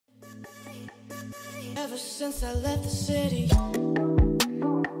Ever since I left the city.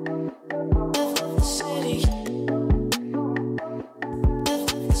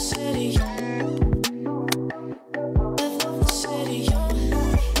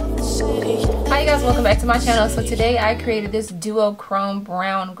 Hi guys, welcome back to my channel. So today I created this duochrome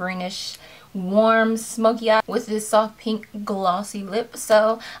brown greenish warm smoky eye with this soft pink glossy lip.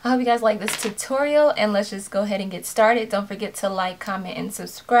 So I hope you guys like this tutorial, and let's just go ahead and get started. Don't forget to like, comment, and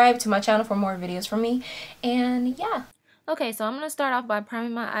subscribe to my channel for more videos from me. And yeah. Okay, so I'm going to start off by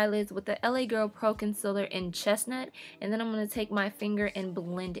priming my eyelids with the LA Girl Pro Concealer in Chestnut, and then I'm going to take my finger and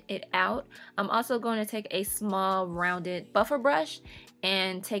blend it out. I'm also going to take a small rounded buffer brush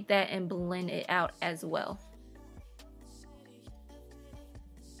and take that and blend it out as well.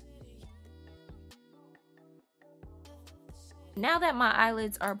 Now that my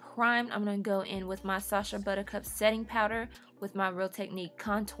eyelids are primed, I'm going to go in with my Sacha Buttercup setting powder with my Real Technique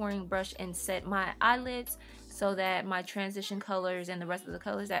contouring brush and set my eyelids so that my transition colors and the rest of the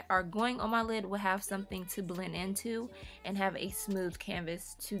colors that are going on my lid will have something to blend into and have a smooth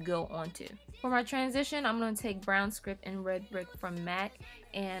canvas to go onto. For my transition, I'm going to take Brown Script and Red Brick from MAC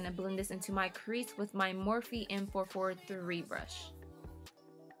and blend this into my crease with my Morphe M443 brush.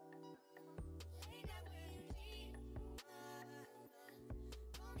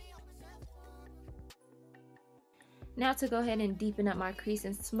 Now to go ahead and deepen up my crease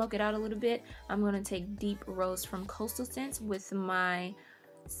and smoke it out a little bit, I'm going to take Deep Rose from Coastal Scents with my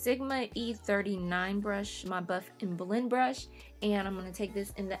Sigma E39 brush, my Buff and Blend brush, and I'm going to take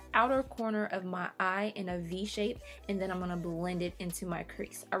this in the outer corner of my eye in a V shape, and then I'm going to blend it into my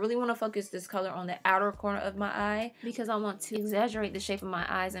crease. I really want to focus this color on the outer corner of my eye because I want to exaggerate the shape of my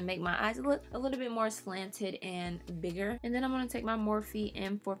eyes and make my eyes look a little bit more slanted and bigger. And then I'm going to take my Morphe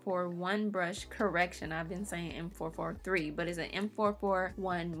M441 brush, correction, I've been saying M443, but it's an M441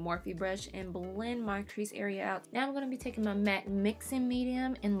 Morphe brush, and blend my crease area out. Now I'm going to be taking my matte mixing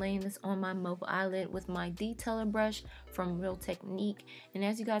medium and laying this on my mobile eyelid with my detailer brush from Real Technique. And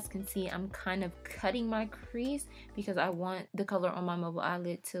as you guys can see, I'm kind of cutting my crease because I want the color on my mobile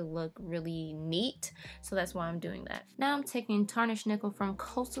eyelid to look really neat, so that's why I'm doing that. Now I'm taking Tarnished Nickel from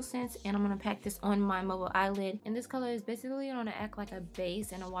Coastal Scents, and I'm going to pack this on my mobile eyelid, and this color is basically going to act like a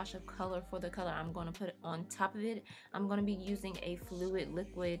base and a wash of color for the color I'm going to put on top of it. I'm going to be using a fluid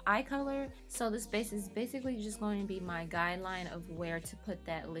liquid eye color, so this base is basically just going to be my guideline of where to put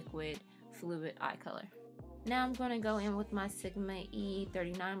that liquid fluid eye color. Now I'm going to go in with my Sigma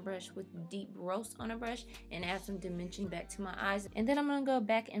E39 brush with Deep Rose on a brush and add some dimension back to my eyes. And then I'm going to go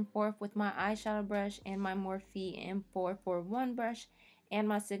back and forth with my eyeshadow brush and my Morphe M441 brush and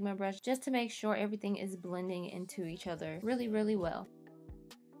my Sigma brush just to make sure everything is blending into each other really, really well.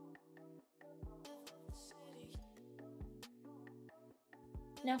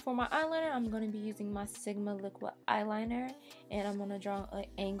 Now for my eyeliner, I'm going to be using my Sigma liquid eyeliner, and I'm going to draw an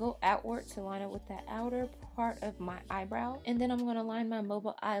angle outward to line up with the outer part of my eyebrow. And then I'm going to line my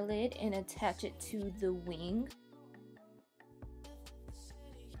mobile eyelid and attach it to the wing.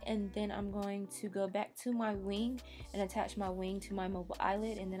 And then I'm going to go back to my wing and attach my wing to my mobile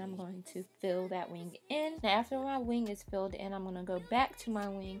eyelid, and then I'm going to fill that wing in. Now after my wing is filled in, I'm going to go back to my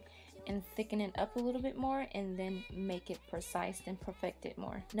wing and thicken it up a little bit more and then make it precise and perfect it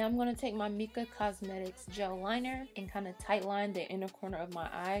more. Now I'm going to take my MICA Cosmetics gel liner and kind of tight line the inner corner of my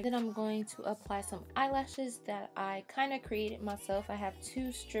eye. Then I'm going to apply some eyelashes that I kind of created myself. I have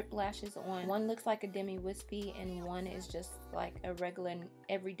two strip lashes on. One looks like a demi wispy and one is just like a regular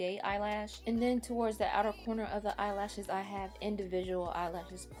everyday eyelash. And then towards the outer corner of the eyelashes, I have individual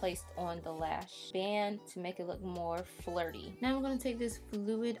eyelashes placed on the lash band to make it look more flirty. Now I'm going to take this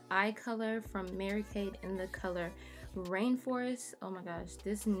fluid eye color from Mary Kate in the color Rainforest. Oh my gosh,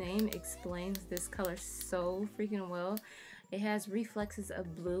 this name explains this color so freaking well. It has reflexes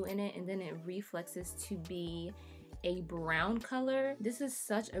of blue in it, and then it reflexes to be a brown color. This is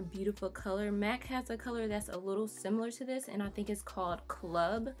such a beautiful color. MAC has a color that's a little similar to this, and I think it's called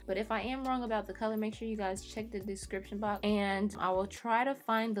Club. But if I am wrong about the color, make sure you guys check the description box, and I will try to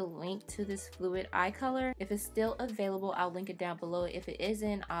find the link to this fluid eye color. If it's still available, I'll link it down below. If it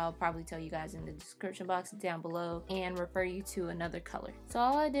isn't, I'll probably tell you guys in the description box down below and refer you to another color. So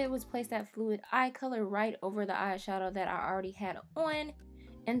all I did was place that fluid eye color right over the eyeshadow that I already had on,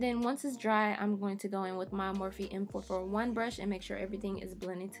 And then once it's dry, I'm going to go in with my Morphe M441 brush and make sure everything is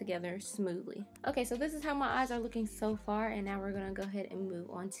blending together smoothly. Okay, so this is how my eyes are looking so far, and now we're gonna go ahead and move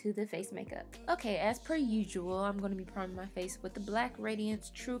on to the face makeup. Okay, as per usual, I'm gonna be priming my face with the Black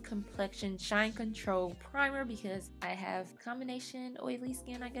Radiance True Complexion Shine Control Primer because I have combination oily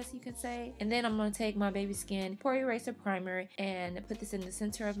skin, I guess you could say. And then I'm gonna take my Baby Skin Pore Eraser Primer and put this in the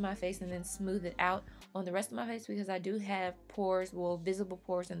center of my face and then smooth it out on the rest of my face because I do have pores, well, visible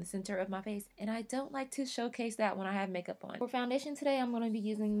pores in the center of my face, and I don't like to showcase that when I have makeup on. For foundation today, I'm going to be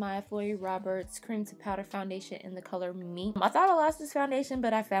using my Flori Roberts Cream to Powder Foundation in the color Mink. I thought I lost this foundation,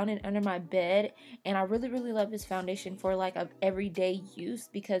 but I found it under my bed, and I really love this foundation for like a everyday use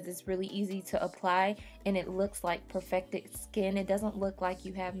because it's really easy to apply and it looks like perfected skin. It doesn't look like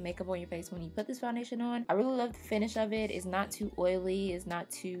you have makeup on your face when you put this foundation on. I really love the finish of it. It's not too oily, it's not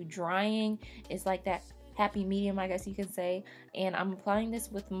too drying. It's like that happy medium, I guess you can say, and I'm applying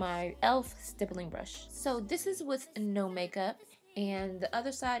this with my e.l.f. stippling brush. So this is with no makeup, and the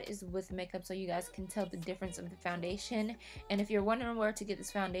other side is with makeup, so you guys can tell the difference of the foundation. And if you're wondering where to get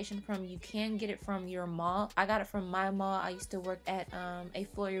this foundation from, you can get it from your mall. I got it from my mall. I used to work at a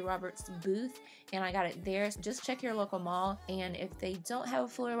Flori Roberts booth, and I got it there. So just check your local mall, and if they don't have a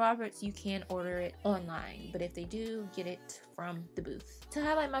Flori Roberts, you can order it online, but if they do, get it from the booth. To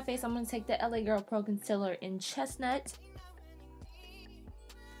highlight my face, I'm going to take the LA Girl Pro Concealer in Chestnut.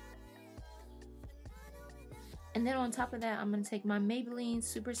 And then on top of that, I'm going to take my Maybelline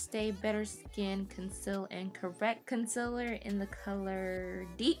Super Stay Better Skin Conceal and Correct Concealer in the color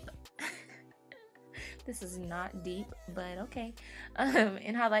Deep. This is not deep, but okay.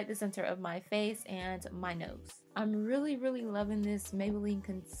 And highlight the center of my face and my nose. I'm really loving this Maybelline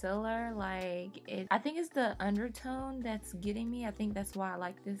concealer. Like, I think it's the undertone that's getting me. I think that's why I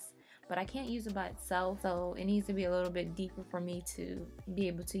like this, but I can't use it by itself, so it needs to be a little bit deeper for me to be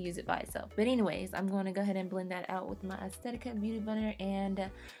able to use it by itself. But anyways, I'm going to go ahead and blend that out with my Aesthetica Beauty Blender, and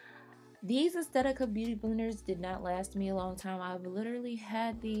these Aesthetica Beauty Blenders did not last me a long time. I've literally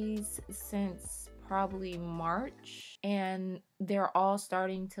had these since probably March, and they're all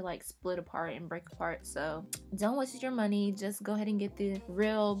starting to like split apart and break apart. So don't waste your money, just go ahead and get the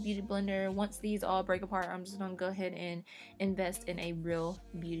real beauty blender. Once these all break apart, I'm just gonna go ahead and invest in a real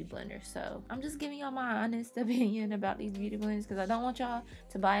beauty blender. So I'm just giving y'all my honest opinion about these beauty blenders because I don't want y'all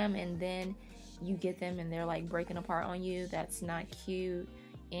to buy them and then you get them and they're like breaking apart on you. That's not cute.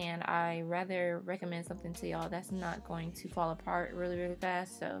 And I rather recommend something to y'all that's not going to fall apart really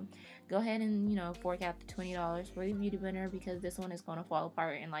fast. So go ahead and, you know, fork out the $20 for the beauty blender because this one is going to fall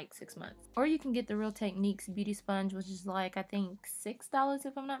apart in like 6 months. Or you can get the Real Techniques beauty sponge, which is like I think $6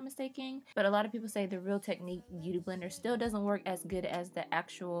 if I'm not mistaken. But a lot of people say the Real Technique beauty blender still doesn't work as good as the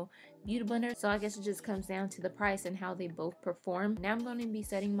actual beauty blender. So I guess it just comes down to the price and how they both perform. Now I'm going to be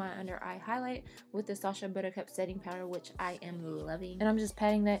setting my under eye highlight with the Sacha Buttercup setting powder, which I am loving. And I'm just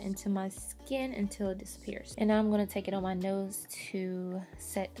patting that into my skin until it disappears. And now I'm going to take it on my nose to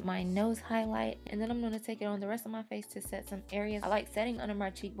set my nose highlight, and then I'm going to take it on the rest of my face to set some areas. I like setting under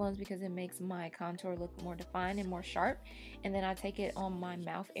my cheekbones because it makes my contour look more defined and more sharp. And then I take it on my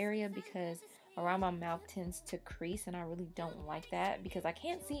mouth area because around my mouth tends to crease, and I really don't like that because I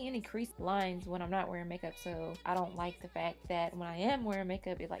can't see any crease lines when I'm not wearing makeup. So I don't like the fact that when I am wearing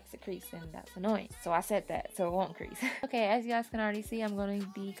makeup it likes to crease, and that's annoying. So I set that so it won't crease. Okay, as you guys can already see, I'm going to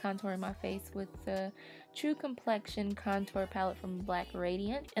be contouring my face with the True Complexion contour palette from Black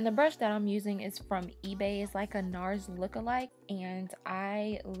Radiance, and the brush that I'm using is from eBay. It's like a NARS lookalike, and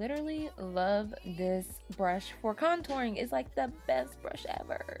I literally love this brush for contouring. It's like the best brush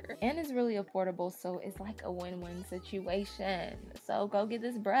ever, and it's really affordable, so it's like a win-win situation. So go get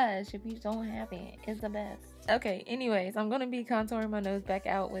this brush if you don't have it. It's the best. Okay, anyways, I'm gonna be contouring my nose back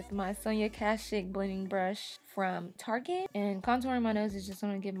out with my Sonia Kashuk blending brush from Target, and contouring my nose is just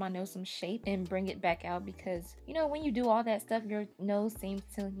gonna give my nose some shape and bring it back out because, you know, when you do all that stuff, your nose seems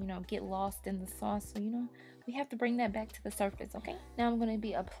to, you know, get lost in the sauce. So, you know, we have to bring that back to the surface. Okay, now I'm going to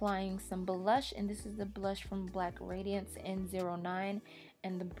be applying some blush, and this is the blush from Black Radiance N09,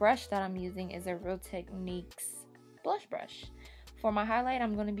 and the brush that I'm using is a Real Techniques blush brush. For my highlight,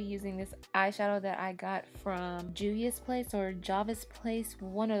 I'm going to be using this eyeshadow that I got from Juvia's Place or Java's Place,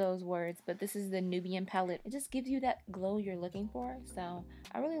 one of those words, but this is the Nubian palette. It just gives you that glow you're looking for, so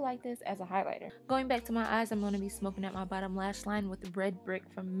I really like this as a highlighter. Going back to my eyes, I'm going to be smoking out my bottom lash line with the Red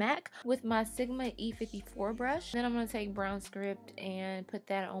Brick from MAC with my Sigma E54 brush. Then I'm going to take Brown Script and put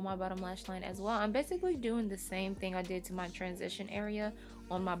that on my bottom lash line as well. I'm basically doing the same thing I did to my transition area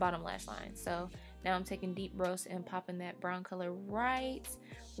on my bottom lash line. So Now I'm taking deep rose and popping that brown color right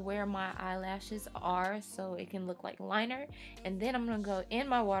where my eyelashes are so it can look like liner. And then I'm going to go in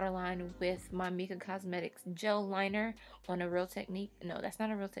my waterline with my MICA Cosmetics gel liner on a Real Technique. No, that's not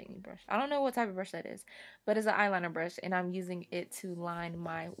a Real Technique brush. I don't know what type of brush that is, but it's an eyeliner brush, and I'm using it to line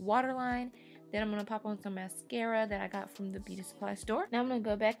my waterline. Then I'm going to pop on some mascara that I got from the beauty supply store. Now I'm going to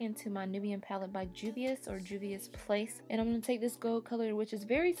go back into my Nubian palette by Juvia's or Juvia's Place. And I'm going to take this gold color, which is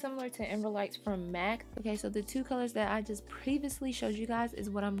very similar to Emerald Lights from MAC. Okay, so the two colors that I just previously showed you guys is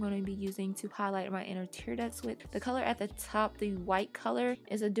what I'm going to be using to highlight my inner tear ducts with. The color at the top, the white color,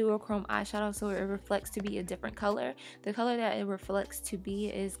 is a duochrome eyeshadow, so it reflects to be a different color. The color that it reflects to be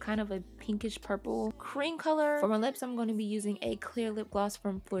is kind of a pinkish purple cream color. For my lips, I'm going to be using a clear lip gloss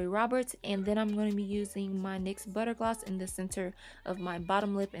from Flori Roberts, and then I'm going to be using my NYX Butter Gloss in the center of my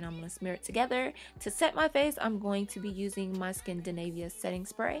bottom lip, and I'm going to smear it together. To set my face, I'm going to be using my Skindinaiva setting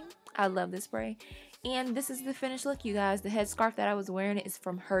spray. I love this spray. And this is the finished look, you guys. The headscarf that I was wearing is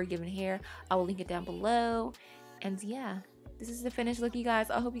from Her Given Hair. I will link it down below. And yeah, this is the finished look, you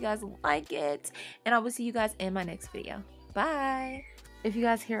guys. I hope you guys like it, and I will see you guys in my next video. Bye. If you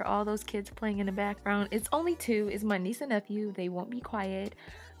guys hear all those kids playing in the background, it's only two. It's my niece and nephew. They won't be quiet.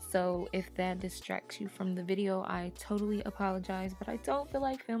 So if that distracts you from the video, I totally apologize, but I don't feel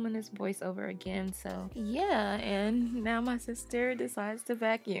like filming this voiceover again. So yeah, and now my sister decides to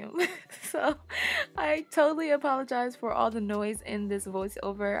vacuum. So I totally apologize for all the noise in this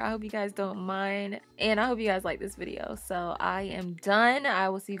voiceover. I hope you guys don't mind, and I hope you guys like this video. So I am done. I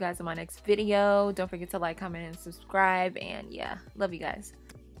will see you guys in my next video. Don't forget to like, comment, and subscribe, and yeah, love you guys.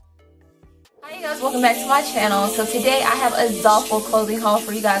 Hi you guys, welcome back to my channel. So today I have a Zolful clothing haul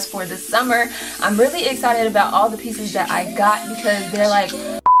for you guys for the summer. I'm really excited about all the pieces that I got because they're like,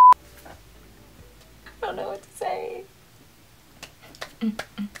 I don't know what to say.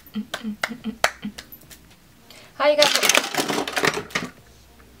 Hi you guys.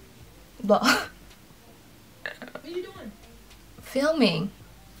 What are you doing? Filming.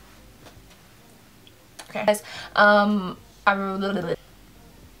 Okay guys,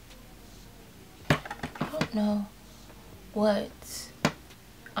 know what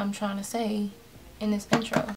I'm trying to say in this intro.